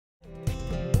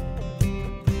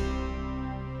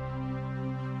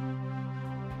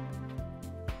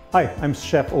Hi, I'm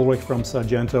Chef Ulrich from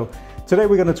Sargento. Today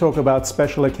we're going to talk about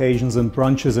special occasions and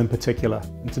brunches in particular.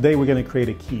 And today we're going to create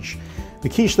a quiche. The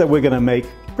quiche that we're going to make,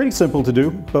 pretty simple to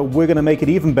do, but we're going to make it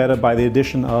even better by the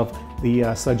addition of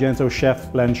the Sargento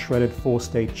Chef Blend Shredded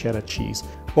 4-State Cheddar cheese.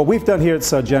 What we've done here at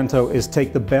Sargento is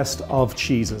take the best of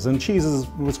cheeses. And cheeses,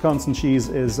 Wisconsin cheese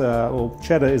is, or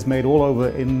cheddar is made all over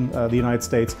in the United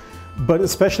States, but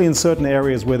especially in certain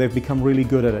areas where they've become really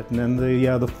good at it. And then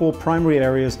the four primary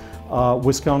areas are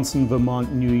Wisconsin,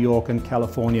 Vermont, New York, and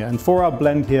California. And for our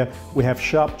blend here, we have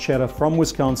sharp cheddar from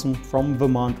Wisconsin, from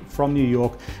Vermont, from New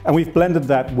York, and we've blended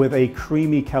that with a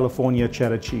creamy California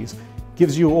cheddar cheese.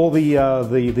 Gives you all the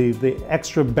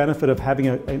extra benefit of having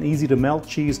an easy to melt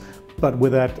cheese, but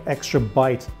with that extra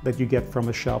bite that you get from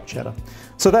a sharp cheddar.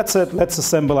 So that's it. Let's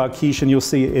assemble our quiche, and you'll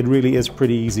see it really is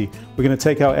pretty easy. We're going to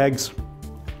take our eggs,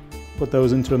 put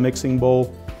those into a mixing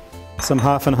bowl, some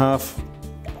half and half,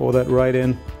 pour that right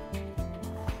in.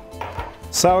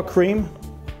 Sour cream,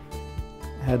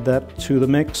 add that to the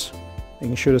mix,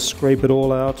 making sure to scrape it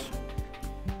all out.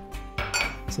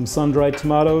 Some sun-dried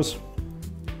tomatoes,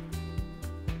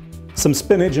 some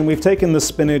spinach, and we've taken the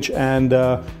spinach and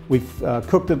we've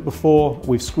cooked it before.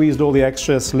 We've squeezed all the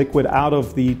excess liquid out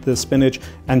of the spinach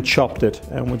and chopped it,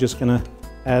 and we're just gonna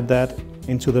add that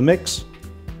into the mix.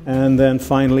 And then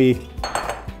finally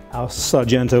our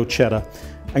Sargento cheddar.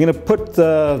 I'm going to put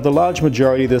the large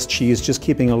majority of this cheese, just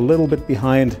keeping a little bit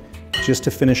behind just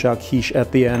to finish our quiche at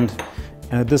the end.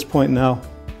 And at this point now,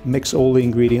 mix all the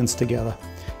ingredients together.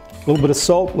 A little bit of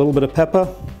salt, a little bit of pepper.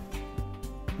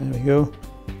 There we go.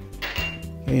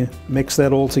 Okay, mix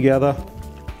that all together.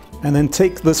 And then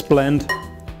take this blend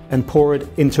and pour it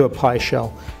into a pie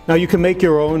shell. Now you can make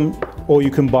your own, or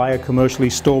you can buy a commercially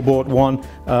store-bought one.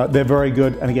 They're very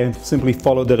good, and again, simply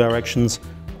follow the directions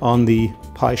on the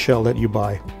pie shell that you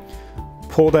buy.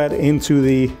 Pour that into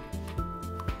the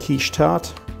quiche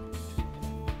tart.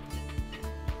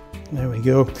 There we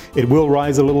go. It will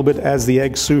rise a little bit as the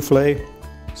egg souffle,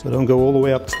 so don't go all the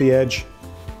way up to the edge.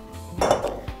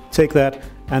 Take that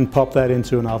and pop that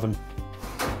into an oven.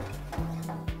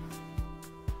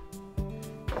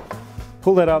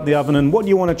 Pull that out of the oven, and what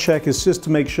you want to check is just to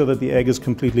make sure that the egg is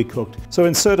completely cooked. So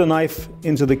insert a knife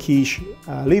into the quiche,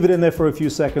 leave it in there for a few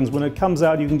seconds. When it comes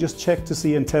out, you can just check to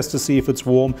see and test to see if it's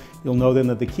warm. You'll know then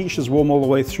that the quiche is warm all the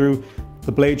way through.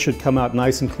 The blade should come out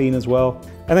nice and clean as well.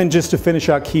 And then just to finish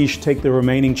our quiche, take the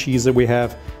remaining cheese that we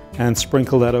have and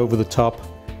sprinkle that over the top.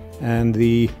 And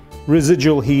the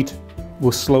residual heat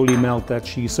will slowly melt that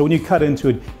cheese. So when you cut into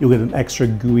it, you'll get an extra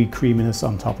gooey creaminess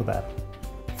on top of that.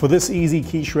 For this easy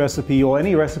quiche recipe, or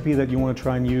any recipe that you want to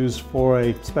try and use for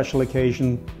a special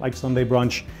occasion like Sunday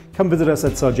brunch, come visit us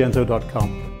at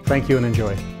sargento.com. Thank you and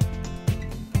enjoy.